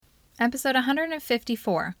Episode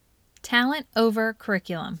 154, Talent Over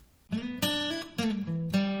Curriculum.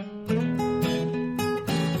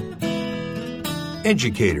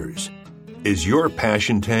 Educators, is your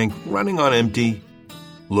passion tank running on empty?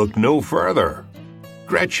 Look no further.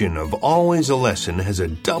 Gretchen of Always a Lesson has a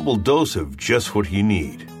double dose of just what you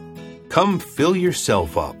need. Come fill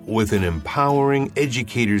yourself up with an empowering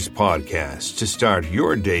educators podcast to start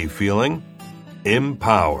your day feeling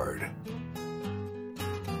empowered.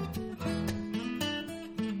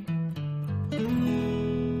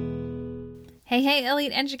 Hey,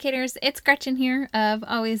 Elite Educators, it's Gretchen here of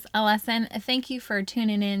Always a Lesson. Thank you for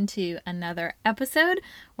tuning in to another episode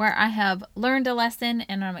where I have learned a lesson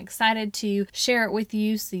and I'm excited to share it with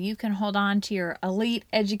you so you can hold on to your Elite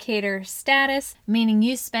Educator status, meaning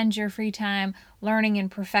you spend your free time learning and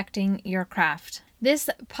perfecting your craft.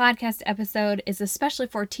 This podcast episode is especially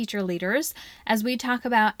for teacher leaders as we talk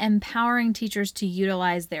about empowering teachers to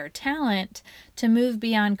utilize their talent to move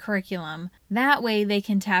beyond curriculum. That way they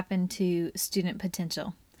can tap into student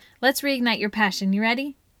potential. Let's reignite your passion. You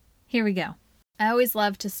ready? Here we go. I always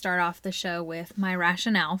love to start off the show with my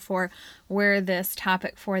rationale for where this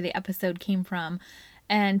topic for the episode came from.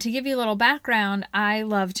 And to give you a little background, I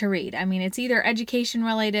love to read. I mean, it's either education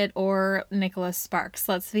related or Nicholas Sparks,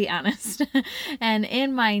 let's be honest. And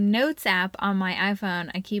in my notes app on my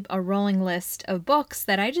iPhone, I keep a rolling list of books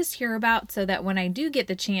that I just hear about so that when I do get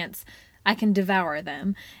the chance, I can devour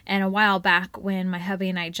them. And a while back when my hubby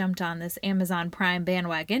and I jumped on this Amazon Prime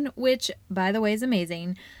bandwagon, which by the way is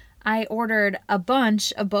amazing, I ordered a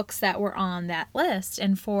bunch of books that were on that list.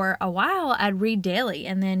 And for a while, I'd read daily.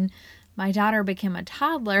 And then my daughter became a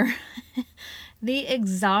toddler. The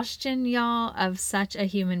exhaustion, y'all, of such a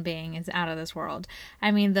human being is out of this world.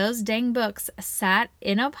 I mean, those dang books sat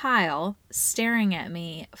in a pile staring at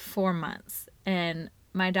me for months. And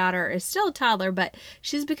my daughter is still a toddler, but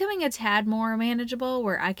she's becoming a tad more manageable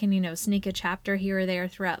where I can, sneak a chapter here or there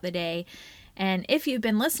throughout the day. And if you've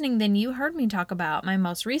been listening, then you heard me talk about my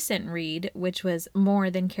most recent read, which was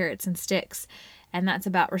More Than Carrots and Sticks. And that's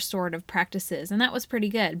about restorative practices. And that was pretty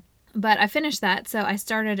good. But I finished that, so I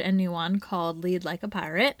started a new one called Lead Like a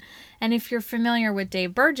Pirate. And if you're familiar with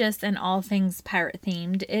Dave Burgess and all things pirate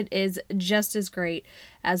themed, it is just as great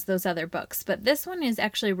as those other books. But this one is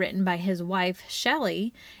actually written by his wife,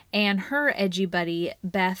 Shelley, and her edgy buddy,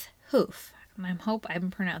 Beth Hoof. And I hope I'm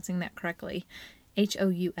pronouncing that correctly.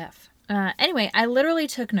 Houf. Anyway, I literally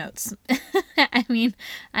took notes. I mean,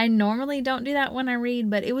 I normally don't do that when I read,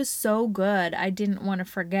 but it was so good. I didn't want to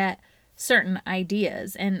forget certain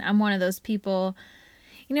ideas. And I'm one of those people,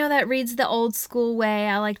 that reads the old school way.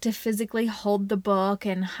 I like to physically hold the book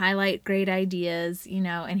and highlight great ideas,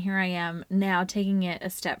 and here I am now taking it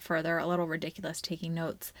a step further, a little ridiculous, taking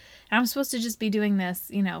notes. And I'm supposed to just be doing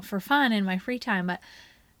this, for fun in my free time, but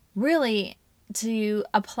really to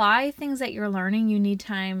apply things that you're learning, you need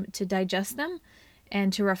time to digest them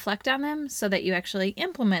and to reflect on them so that you actually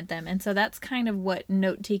implement them. And so that's kind of what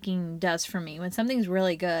note-taking does for me. When something's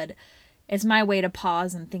really good, it's my way to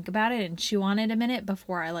pause and think about it and chew on it a minute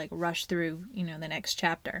before I rush through, the next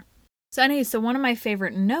chapter. So anyway, one of my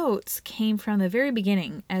favorite notes came from the very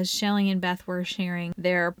beginning as Shelley and Beth were sharing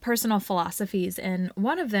their personal philosophies. And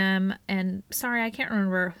one of them, and sorry, I can't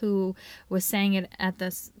remember who was saying it at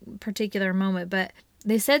this particular moment, but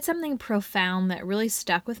they said something profound that really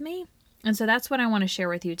stuck with me. And so that's what I want to share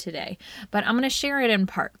with you today. But I'm going to share it in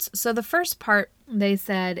parts. So the first part, they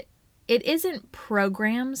said, it isn't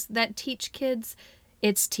programs that teach kids,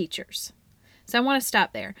 it's teachers. So I want to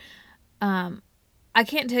stop there. I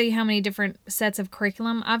can't tell you how many different sets of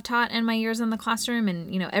curriculum I've taught in my years in the classroom.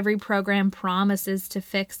 And, every program promises to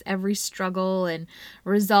fix every struggle and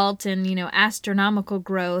result in, astronomical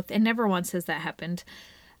growth. And never once has that happened.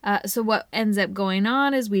 So what ends up going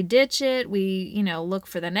on is we ditch it. We, look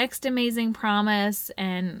for the next amazing promise.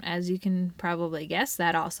 And as you can probably guess,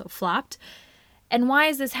 that also flopped. And why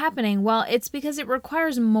is this happening? Well, it's because it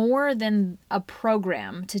requires more than a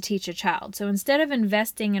program to teach a child. So instead of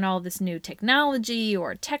investing in all this new technology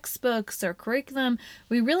or textbooks or curriculum,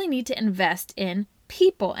 we really need to invest in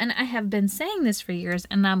people. And I have been saying this for years,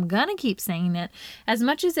 and I'm going to keep saying it. As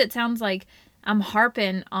much as it sounds like I'm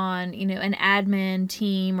harping on, an admin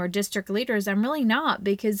team or district leaders, I'm really not,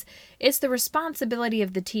 because it's the responsibility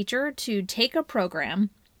of the teacher to take a program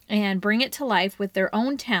and bring it to life with their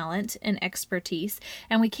own talent and expertise.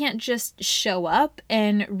 And we can't just show up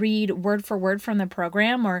and read word for word from the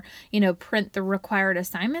program or, print the required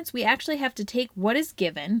assignments. We actually have to take what is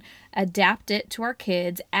given, adapt it to our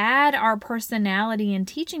kids, add our personality and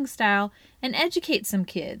teaching style, and educate some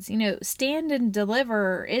kids. Stand and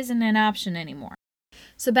deliver isn't an option anymore.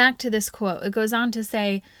 So back to this quote. It goes on to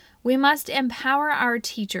say, We must empower our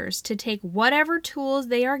teachers to take whatever tools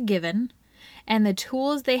they are given and the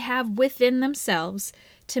tools they have within themselves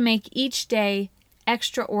to make each day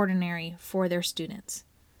extraordinary for their students.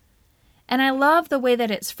 And I love the way that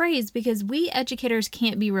it's phrased because we educators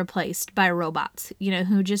can't be replaced by robots,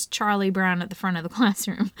 who just Charlie Brown at the front of the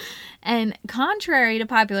classroom. And contrary to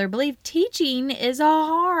popular belief, teaching is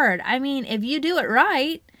hard. I mean, if you do it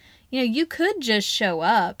right, you could just show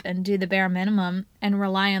up and do the bare minimum and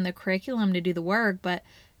rely on the curriculum to do the work, but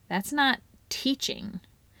that's not teaching.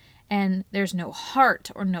 And there's no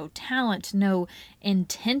heart or no talent, no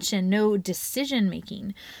intention, no decision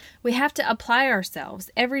making. We have to apply ourselves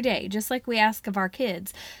every day, just like we ask of our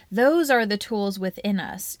kids. Those are the tools within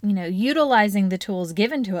us, utilizing the tools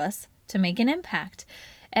given to us to make an impact.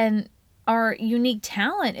 And our unique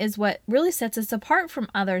talent is what really sets us apart from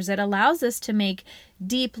others. It allows us to make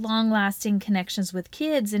deep, long-lasting connections with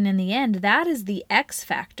kids. And in the end, that is the X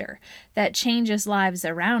factor that changes lives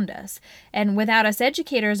around us. And without us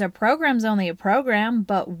educators, a program's only a program,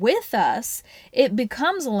 but with us, it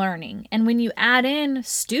becomes learning. And when you add in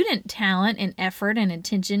student talent and effort and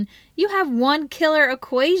attention, you have one killer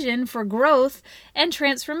equation for growth and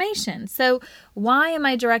transformation. So why am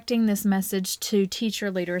I directing this message to teacher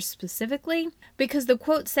leaders specifically? Because the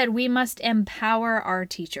quote said, we must empower our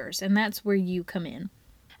teachers, and that's where you come in.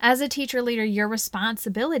 As a teacher leader, your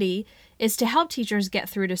responsibility is to help teachers get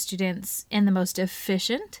through to students in the most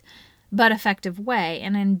efficient but effective way.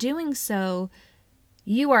 And in doing so,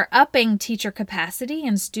 you are upping teacher capacity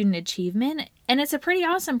and student achievement. And it's a pretty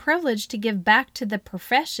awesome privilege to give back to the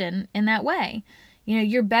profession in that way.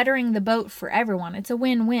 You're bettering the boat for everyone. It's a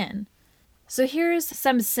win-win. So here's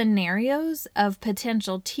some scenarios of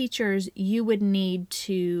potential teachers you would need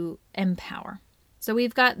to empower. So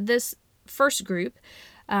we've got this first group.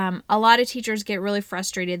 A lot of teachers get really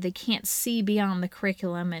frustrated. They can't see beyond the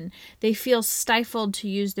curriculum and they feel stifled to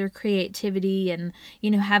use their creativity and,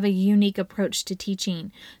 have a unique approach to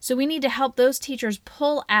teaching. So we need to help those teachers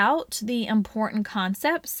pull out the important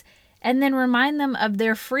concepts and then remind them of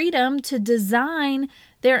their freedom to design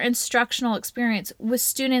their instructional experience with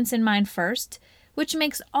students in mind first, which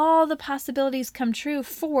makes all the possibilities come true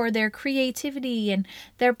for their creativity and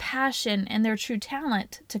their passion and their true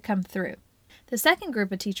talent to come through. The second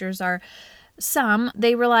group of teachers are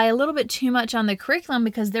they rely a little bit too much on the curriculum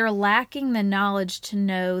because they're lacking the knowledge to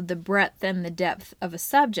know the breadth and the depth of a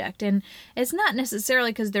subject. And it's not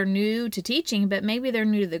necessarily because they're new to teaching, but maybe they're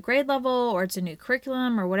new to the grade level or it's a new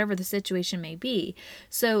curriculum or whatever the situation may be.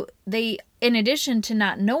 So they, in addition to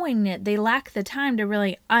not knowing it, they lack the time to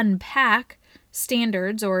really unpack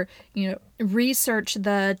standards or, research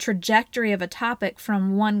the trajectory of a topic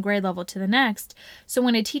from one grade level to the next. So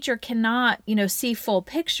when a teacher cannot, see full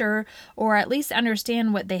picture or at least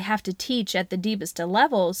understand what they have to teach at the deepest of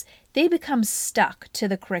levels, they become stuck to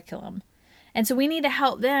the curriculum. And so we need to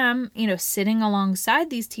help them, sitting alongside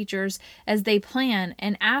these teachers as they plan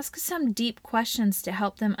and ask some deep questions to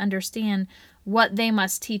help them understand what they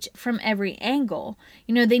must teach from every angle.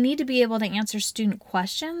 They need to be able to answer student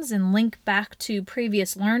questions and link back to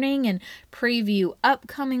previous learning and preview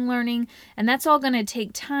upcoming learning. And that's all going to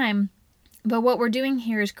take time. But what we're doing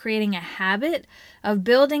here is creating a habit of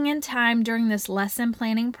building in time during this lesson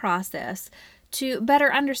planning process to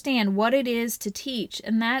better understand what it is to teach.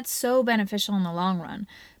 And that's so beneficial in the long run.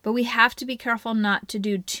 But we have to be careful not to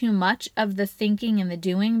do too much of the thinking and the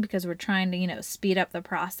doing because we're trying to, speed up the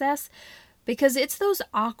process. Because it's those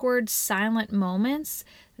awkward, silent moments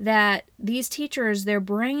that these teachers, their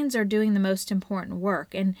brains are doing the most important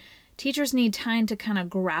work. And teachers need time to kind of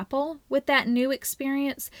grapple with that new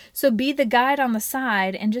experience. So be the guide on the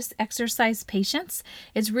side and just exercise patience.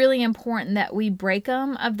 It's really important that we break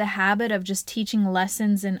them of the habit of just teaching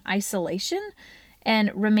lessons in isolation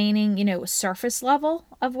and remaining, surface level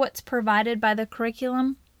of what's provided by the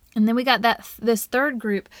curriculum. And then we got this third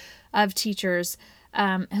group of teachers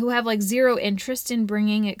who have zero interest in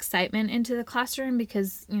bringing excitement into the classroom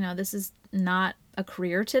because, this is not a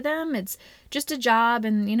career to them. It's just a job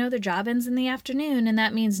and, their job ends in the afternoon and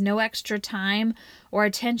that means no extra time or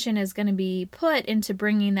attention is going to be put into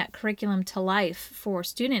bringing that curriculum to life for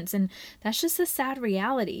students. And that's just a sad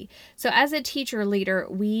reality. So as a teacher leader,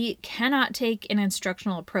 we cannot take an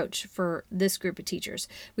instructional approach for this group of teachers.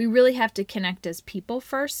 We really have to connect as people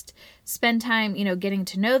first, spend time, getting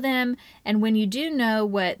to know them. And when you do know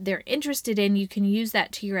what they're interested in, you can use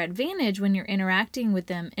that to your advantage when you're interacting with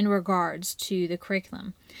them in regards to the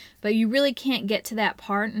curriculum. But you really can't get to that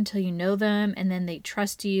part until you know them and then they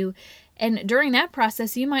trust you. And during that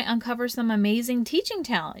process, you might uncover some amazing teaching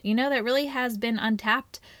talent, that really has been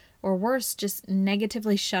untapped or worse, just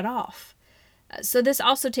negatively shut off. So this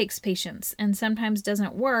also takes patience and sometimes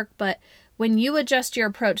doesn't work, but when you adjust your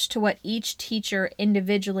approach to what each teacher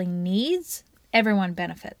individually needs, everyone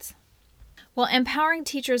benefits. Well, empowering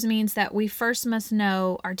teachers means that we first must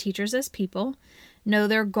know our teachers as people, know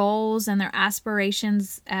their goals and their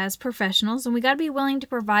aspirations as professionals, and we got to be willing to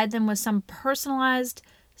provide them with some personalized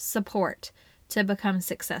support to become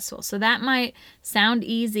successful. So that might sound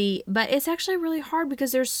easy, but it's actually really hard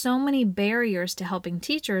because there's so many barriers to helping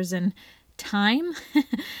teachers, and time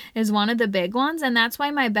is one of the big ones. And that's why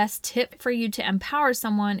my best tip for you to empower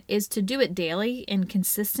someone is to do it daily and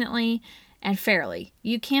consistently and fairly.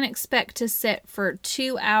 You can't expect to sit for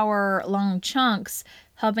 2-hour long chunks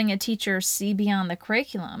helping a teacher see beyond the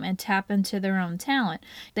curriculum and tap into their own talent.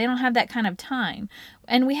 They don't have that kind of time.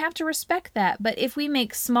 And we have to respect that. But if we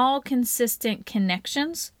make small, consistent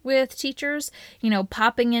connections with teachers,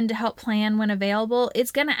 popping in to help plan when available,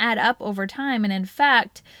 it's going to add up over time. And in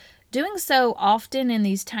fact, doing so often in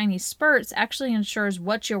these tiny spurts actually ensures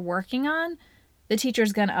what you're working on, the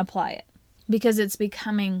teacher's going to apply it because it's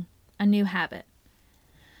becoming a new habit.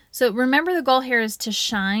 So remember, the goal here is to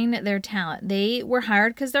shine their talent. They were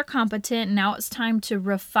hired because they're competent. Now it's time to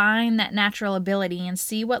refine that natural ability and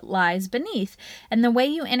see what lies beneath. And the way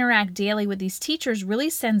you interact daily with these teachers really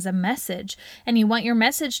sends a message. And you want your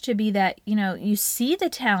message to be that, you see the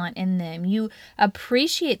talent in them. You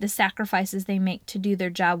appreciate the sacrifices they make to do their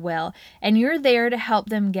job well. And you're there to help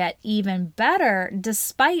them get even better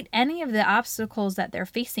despite any of the obstacles that they're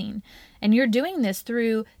facing. And you're doing this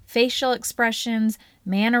through facial expressions,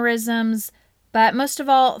 mannerisms, but most of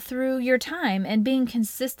all through your time, and being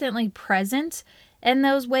consistently present in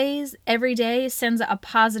those ways every day sends a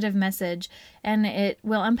positive message, and it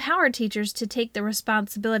will empower teachers to take the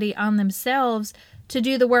responsibility on themselves to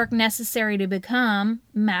do the work necessary to become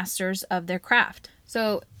masters of their craft.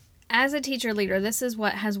 So as a teacher leader, this is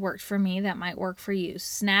what has worked for me that might work for you.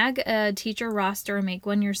 Snag a teacher roster, make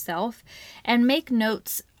one yourself, and make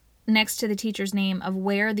notes next to the teacher's name of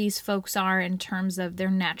where these folks are in terms of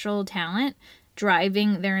their natural talent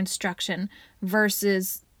driving their instruction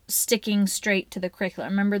versus sticking straight to the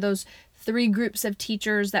curriculum. Remember those 3 groups of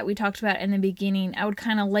teachers that we talked about in the beginning? I would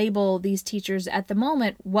kind of label these teachers at the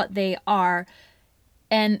moment what they are.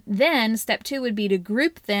 And then step 2 would be to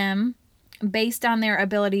group them based on their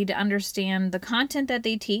ability to understand the content that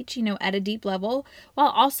they teach, at a deep level, while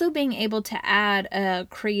also being able to add a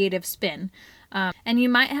creative spin. And you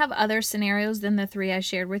might have other scenarios than the 3 I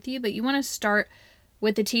shared with you, but you want to start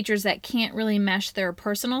with the teachers that can't really mesh their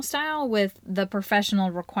personal style with the professional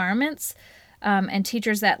requirements, and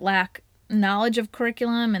teachers that lack knowledge of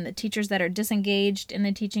curriculum, and the teachers that are disengaged in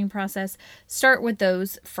the teaching process. Start with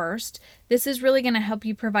those first. This is really going to help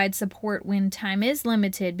you provide support when time is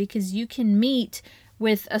limited, because you can meet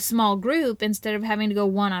with a small group instead of having to go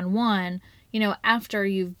one-on-one after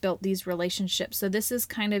you've built these relationships. So this is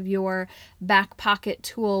kind of your back pocket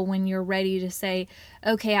tool when you're ready to say,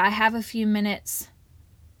 okay, I have a few minutes.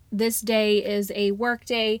 This day is a work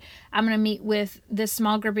day. I'm going to meet with this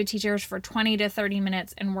small group of teachers for 20 to 30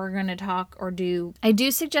 minutes and we're going to talk or do. I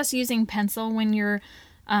do suggest using pencil when you're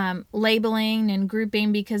labeling and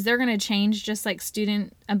grouping, because they're going to change just like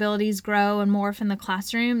student abilities grow and morph in the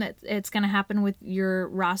classroom. It's going to happen with your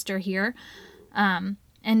roster here.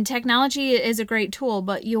 And technology is a great tool,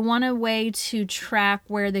 but you want a way to track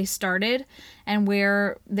where they started and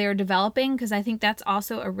where they're developing, because I think that's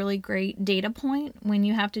also a really great data point when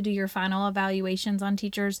you have to do your final evaluations on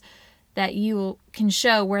teachers, that you can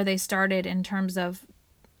show where they started in terms of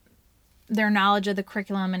their knowledge of the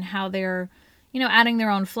curriculum and how they're, adding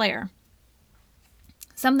their own flair.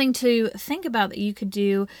 Something to think about that you could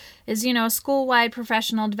do is, a school-wide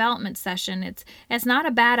professional development session. It's not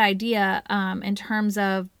a bad idea in terms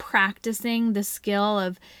of practicing the skill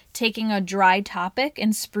of taking a dry topic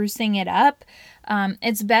and sprucing it up.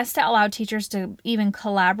 It's best to allow teachers to even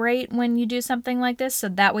collaborate when you do something like this, so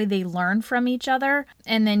that way they learn from each other,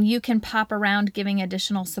 and then you can pop around giving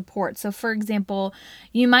additional support. So for example,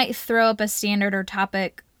 you might throw up a standard or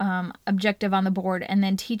topic objective on the board, and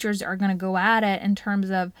then teachers are going to go at it in terms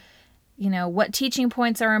of, what teaching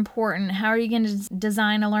points are important, how are you going to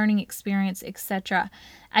design a learning experience, etc.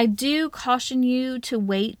 I do caution you to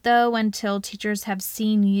wait, though, until teachers have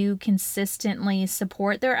seen you consistently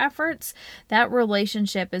support their efforts. That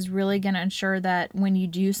relationship is really going to ensure that when you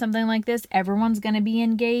do something like this, everyone's going to be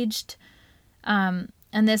engaged. And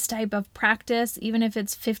this type of practice, even if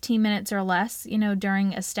it's 15 minutes or less,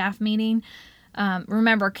 during a staff meeting,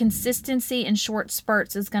 remember, consistency in short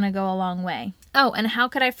spurts is going to go a long way. Oh, and how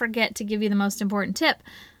could I forget to give you the most important tip?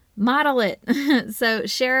 Model it. So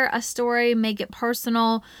share a story, make it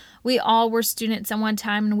personal, We all were students at one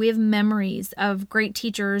time, and we have memories of great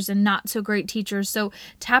teachers and not so great teachers. So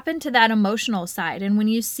tap into that emotional side. And when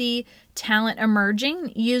you see talent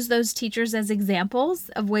emerging, use those teachers as examples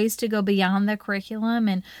of ways to go beyond the curriculum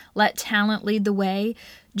and let talent lead the way.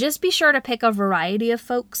 Just be sure to pick a variety of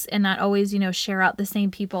folks and not always, share out the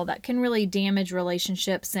same people. That can really damage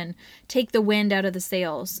relationships and take the wind out of the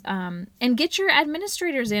sails. And get your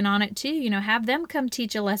administrators in on it too. Have them come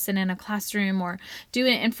teach a lesson in a classroom or do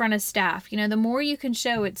it in front of staff. The more you can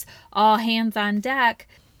show it's all hands on deck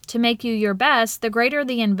to make you your best, the greater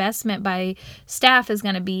the investment by staff is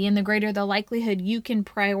going to be, and the greater the likelihood you can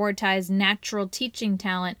prioritize natural teaching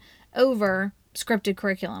talent over scripted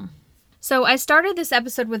curriculum. So I started this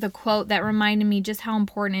episode with a quote that reminded me just how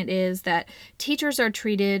important it is that teachers are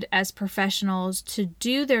treated as professionals to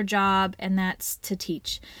do their job, and that's to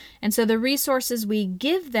teach. And so the resources we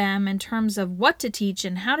give them in terms of what to teach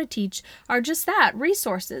and how to teach are just that,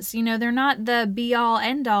 resources. They're not the be-all,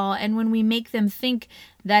 end-all, and when we make them think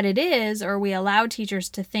that it is, or we allow teachers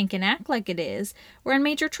to think and act like it is, we're in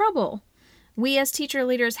major trouble. We as teacher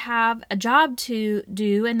leaders have a job to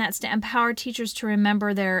do, and that's to empower teachers to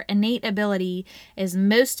remember their innate ability is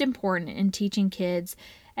most important in teaching kids.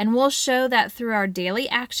 And we'll show that through our daily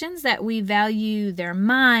actions, that we value their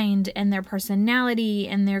mind and their personality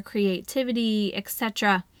and their creativity,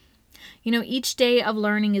 etc. Each day of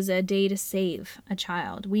learning is a day to save a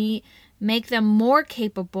child. We make them more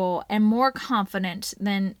capable and more confident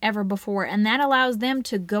than ever before, and that allows them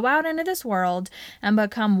to go out into this world and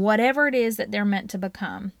become whatever it is that they're meant to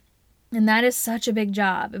become. And that is such a big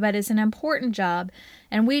job, but it's an important job,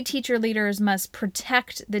 and we teacher leaders must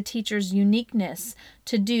protect the teacher's uniqueness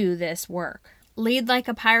to do this work. Lead Like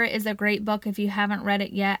a Pirate is a great book. If you haven't read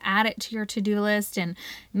it yet, add it to your to-do list, and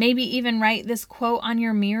maybe even write this quote on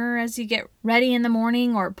your mirror as you get ready in the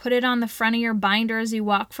morning, or put it on the front of your binder as you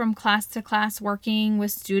walk from class to class working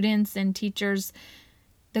with students and teachers.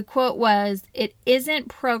 The quote was, "It isn't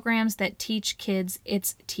programs that teach kids,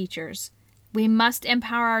 it's teachers." We must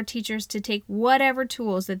empower our teachers to take whatever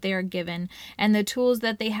tools that they are given and the tools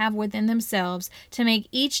that they have within themselves to make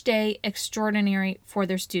each day extraordinary for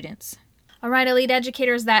their students. All right, Elite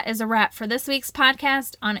Educators, that is a wrap for this week's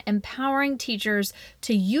podcast on empowering teachers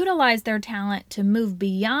to utilize their talent to move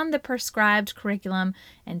beyond the prescribed curriculum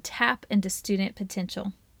and tap into student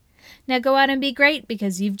potential. Now go out and be great,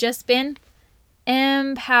 because you've just been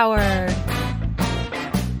empowered.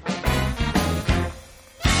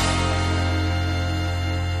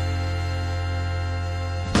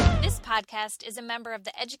 This podcast is a member of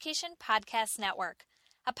the Education Podcast Network,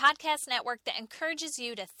 a podcast network that encourages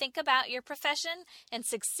you to think about your profession and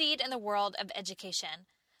succeed in the world of education.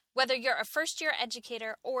 Whether you're a first-year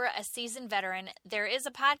educator or a seasoned veteran, there is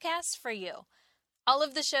a podcast for you. All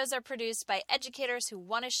of the shows are produced by educators who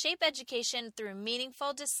want to shape education through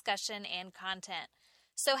meaningful discussion and content.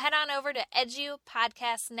 So head on over to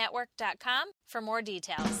edupodcastnetwork.com for more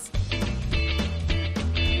details.